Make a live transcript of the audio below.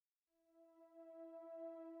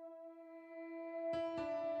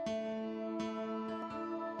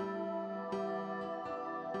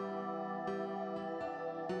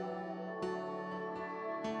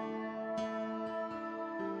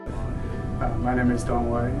My name is Don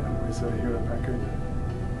Wei. I'm with Hewlett Packard.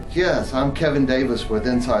 Yes, I'm Kevin Davis with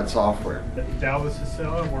Inside Software. Dallas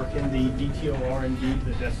Isela. I work in the DTO R&D,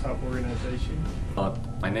 the desktop organization.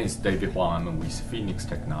 My name is David Huang. I'm with Phoenix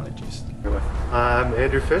Technologies. I'm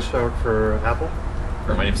Andrew Fish. I work for Apple.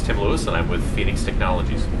 My name is Tim Lewis, and I'm with Phoenix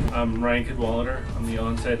Technologies. I'm Ryan Cadwallader. I'm the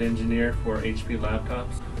on-site engineer for HP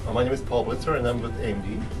laptops. My name is Paul Blitzer, and I'm with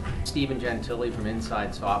AMD. Stephen Gentili from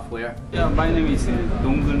Inside Software. Yeah, my name is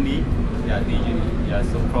Donggun Lee.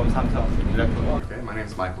 So from Samsung Electronics. Okay, my name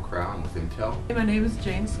is Michael Crow. I'm with Intel. My name is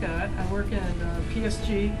Jane Scott. I work in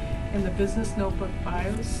PSG in the Business Notebook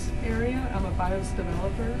BIOS area. I'm a BIOS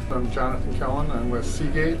developer. I'm Jonathan Kellen. I'm with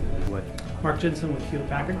Seagate. Mark Jensen with Hewlett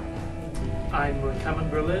Packard. I'm Cameron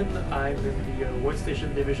Berlin. I'm in the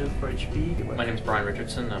workstation division for HP. My name is Brian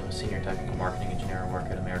Richardson. I'm a senior technical marketing engineer. I work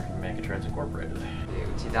at American Megatrends Incorporated.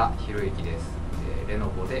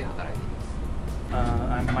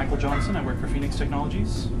 I'm Michael Johnson. I work for Phoenix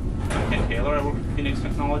Technologies. I'm Ken Taylor. I work for Phoenix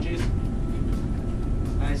Technologies.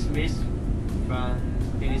 I'm Smith from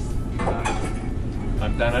Phoenix Technologies.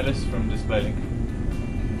 I'm Dan Ellis from DisplayLink.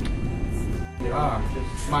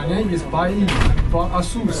 My name is Bai from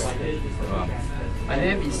ASUS. My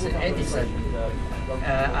name is Edison.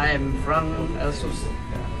 I am from ASUS.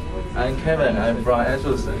 I'm Kevin. I'm from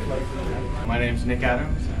ASUS. My name is Nick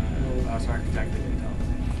Adams. I was architect at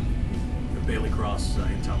Intel. Bailey Cross,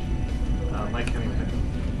 Intel. Mike Hemingway.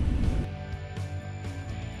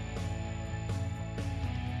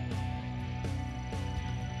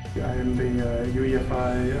 I am the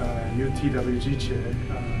UEFI UTWG chair,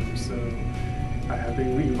 so I have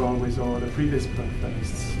been involved with all the previous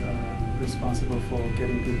Plugfests, responsible for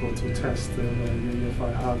getting people to test the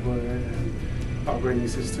UEFI hardware and operating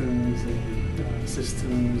systems and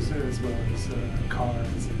systems, as well as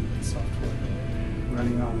cards and software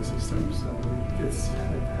running on the system. So it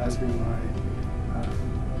has been my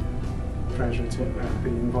pleasure to be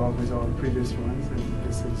involved with all the previous ones, and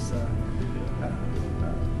this is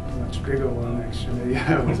much bigger one actually.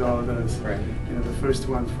 With all those, the first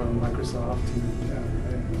one from Microsoft,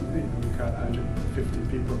 and we got 150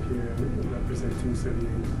 people here representing 38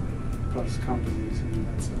 plus companies, and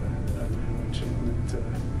that's a real achievement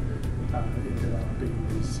in developing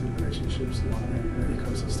these relationships and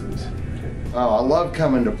ecosystems. I love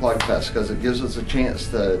coming to Plugfest because it gives us a chance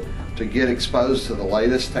to get exposed to the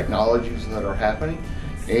latest technologies that are happening,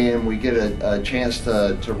 and we get a chance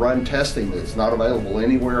to run testing that's not available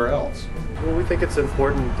anywhere else. Well, we think it's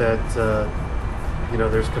important that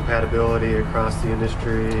there's compatibility across the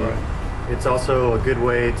industry. Right. It's also a good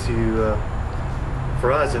way to,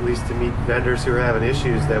 for us at least, to meet vendors who are having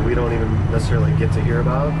issues that we don't even necessarily get to hear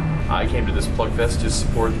about. I came to this Plugfest to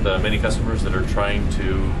support the many customers that are trying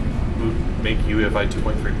to make UEFI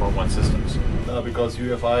 2.3.1 systems. Because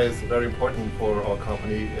UEFI is very important for our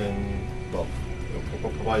company in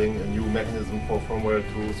providing a new mechanism for firmware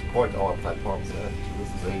to support our platforms, and this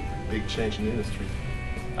is a big change in the industry.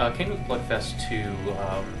 Came to Plugfest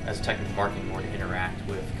as a technical marketing board to interact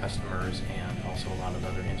with customers and also a lot of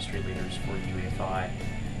other industry leaders for UEFI.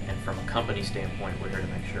 And from a company standpoint, we're here to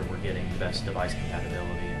make sure we're getting the best device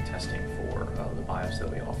compatibility and testing for the BIOS that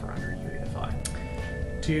we offer under UEFI.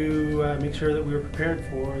 To make sure that we were prepared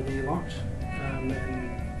for the launch and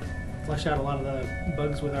flesh out a lot of the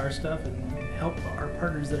bugs with our stuff and help our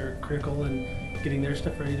partners that are critical in getting their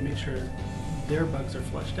stuff ready to make sure their bugs are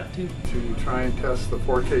fleshed out too. To try and test the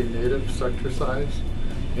 4K native sector size,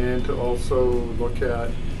 and to also look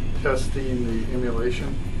at testing the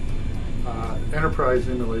emulation, enterprise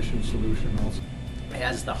emulation solution also.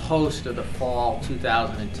 As the host of the Fall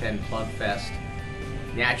 2010 Plugfest,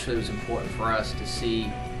 naturally it was important for us to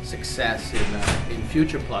see success in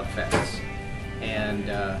future Plugfests. And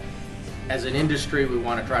as an industry, we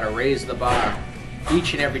want to try to raise the bar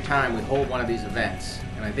each and every time we hold one of these events.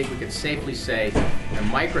 And I think we can safely say that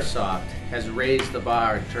Microsoft has raised the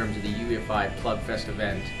bar in terms of the UEFI Plugfest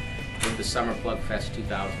event with the Summer Plugfest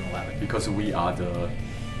 2011. Because we are the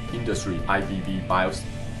industry IBV BIOS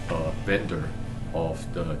vendor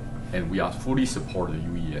and we are fully support the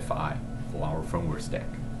UEFI for our firmware stack.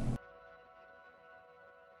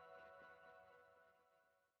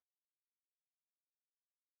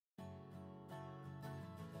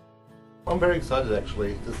 I'm very excited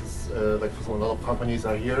actually. This is a lot of companies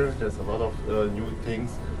are here. There's a lot of new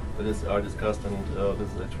things that are discussed, and this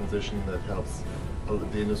is a transition that helps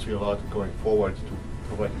the industry a lot going forward to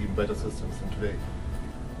provide even better systems than today.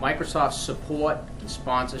 Microsoft's support and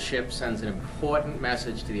sponsorship sends an important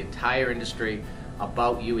message to the entire industry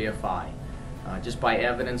about UEFI. Just by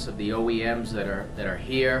evidence of the OEMs that are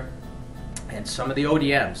here, and some of the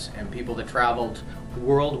ODMs and people that traveled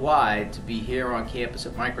worldwide to be here on campus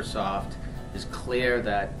at Microsoft is clear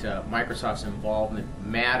that Microsoft's involvement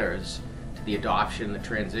matters to the adoption, the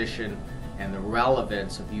transition, and the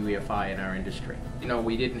relevance of UEFI in our industry. You know,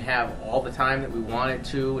 we didn't have all the time that we wanted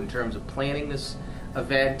to in terms of planning this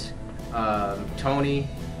event. Tony,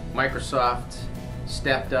 Microsoft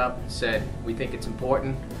stepped up, said, we think it's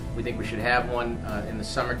important, we think we should have one in the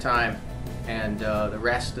summertime, and the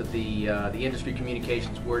rest of the industry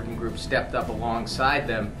communications working group stepped up alongside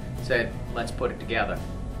them, said, let's put it together.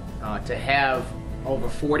 To have over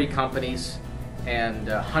 40 companies and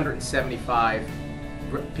 175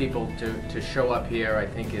 people to show up here, I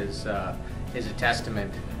think is a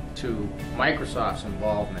testament to Microsoft's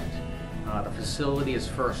involvement. The facility is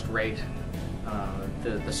first rate.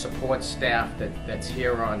 The support staff that's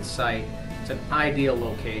here on site, it's an ideal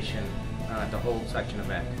location to hold such an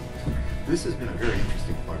event. This has been a very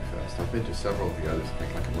interesting Plugfest. I've been to several of the others. I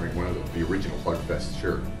think I'm wearing one of the original Plugfest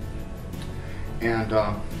shirt. And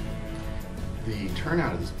the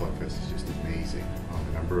turnout of this Plugfest is just amazing.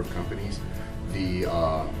 The number of companies, the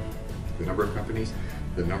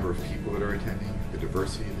number of people that are attending, the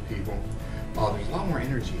diversity of the people. There's a lot more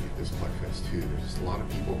energy at this Plugfest too. There's just a lot of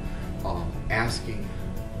people asking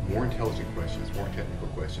more intelligent questions, more technical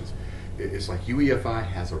questions. It's like UEFI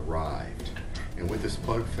has arrived, and with this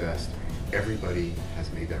Plugfest, everybody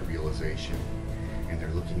has made that realization, and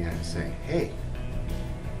they're looking at it and saying, "Hey,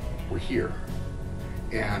 we're here."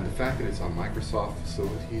 And the fact that it's on Microsoft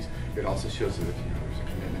facilities, it also shows that there's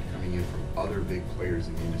a commitment coming in from other big players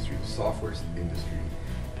in the industry, the software industry,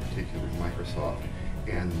 in particular with Microsoft,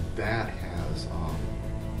 and that has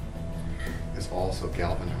also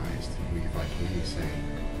galvanized the UEFI community saying,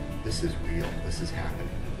 this is real, this is happening.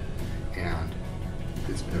 And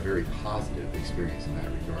it's been a very positive experience in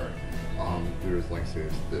that regard. There's, like I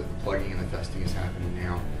said, the plugging and the testing is happening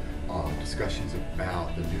now. Discussions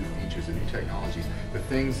about the new features, the new technologies, the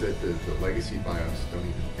things that the legacy BIOS don't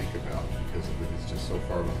even think about because of it is just so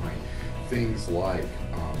far behind. Things like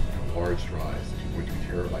large drives, the 2.2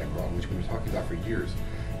 terabyte problem, which we've been talking about for years.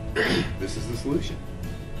 This is the solution.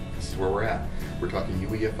 This is where we're at. We're talking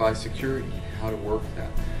UEFI security, how to work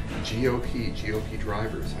that. GOP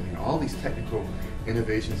drivers. I mean, all these technical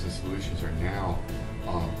innovations and solutions are now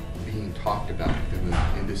being talked about in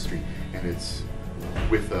the industry, and it's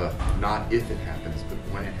with not if it happens, but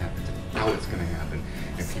when it happens, and how it's going to happen,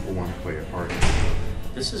 and people want to play a part in it.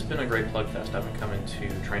 This has been a great Plugfest. I've been coming to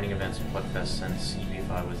training events at Plugfest since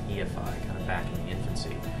UEFI was EFI, kind of back in the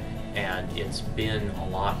infancy. And it's been a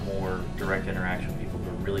lot more direct interaction with people who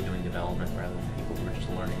are really doing development rather than people who are just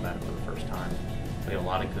learning about it for the first time. We have a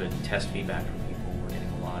lot of good test feedback from people. We're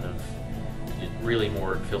getting a lot of, it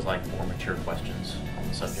feels like more mature questions on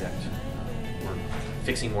the subject. We're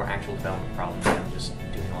fixing more actual development problems than just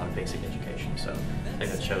doing a lot of basic education. So I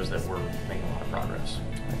think that shows that we're making a lot of progress.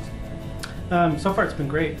 So far it's been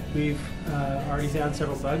great. We've already found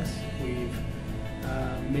several bugs. We've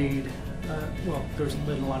made, there's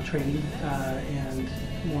been a lot of training and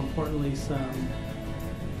more importantly some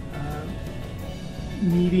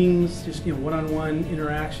meetings, just one-on-one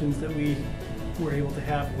interactions that we were able to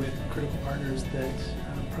have with critical partners that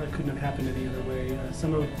probably couldn't have happened any other way.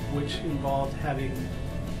 Some of which involved having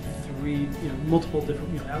multiple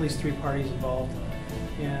different, at least 3 parties involved,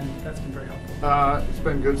 and that's been very helpful. It's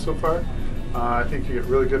been good so far. I think you get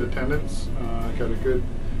really good attendance. Got a good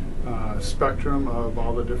spectrum of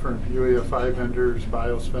all the different UEFI vendors,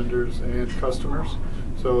 BIOS vendors, and customers.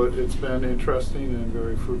 So it's been interesting and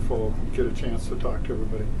very fruitful. Get a chance to talk to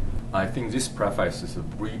everybody. I think this Plugfest is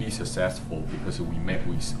really successful because we met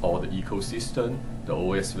with all the ecosystem, the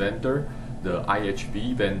OS vendor, the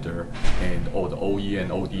IHV vendor, and all the OE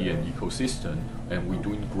and ODM ecosystem, and we're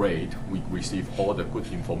doing great. We receive all the good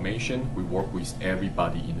information. We work with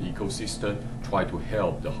everybody in the ecosystem, try to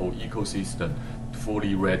help the whole ecosystem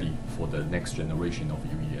fully ready for the next generation of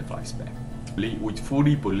UEFI spec. We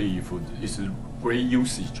fully believe it's a great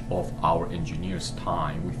usage of our engineers'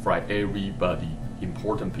 time. We fly everybody,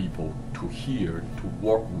 important people, to here to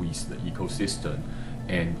work with the ecosystem,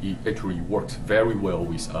 and it actually works very well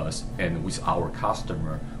with us and with our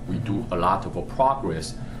customer. We do a lot of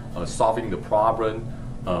progress, solving the problem,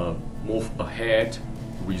 move ahead,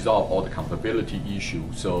 resolve all the compatibility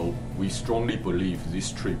issues. So we strongly believe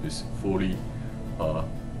this trip is fully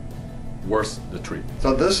worth the trip.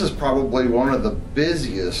 So this is probably one of the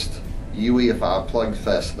busiest UEFI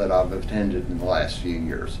Plugfest that I've attended in the last few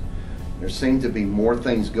years. There seem to be more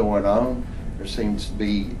things going on. There seems to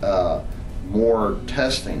be more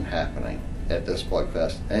testing happening at this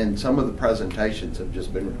Plugfest, and some of the presentations have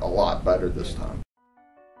just been a lot better this time.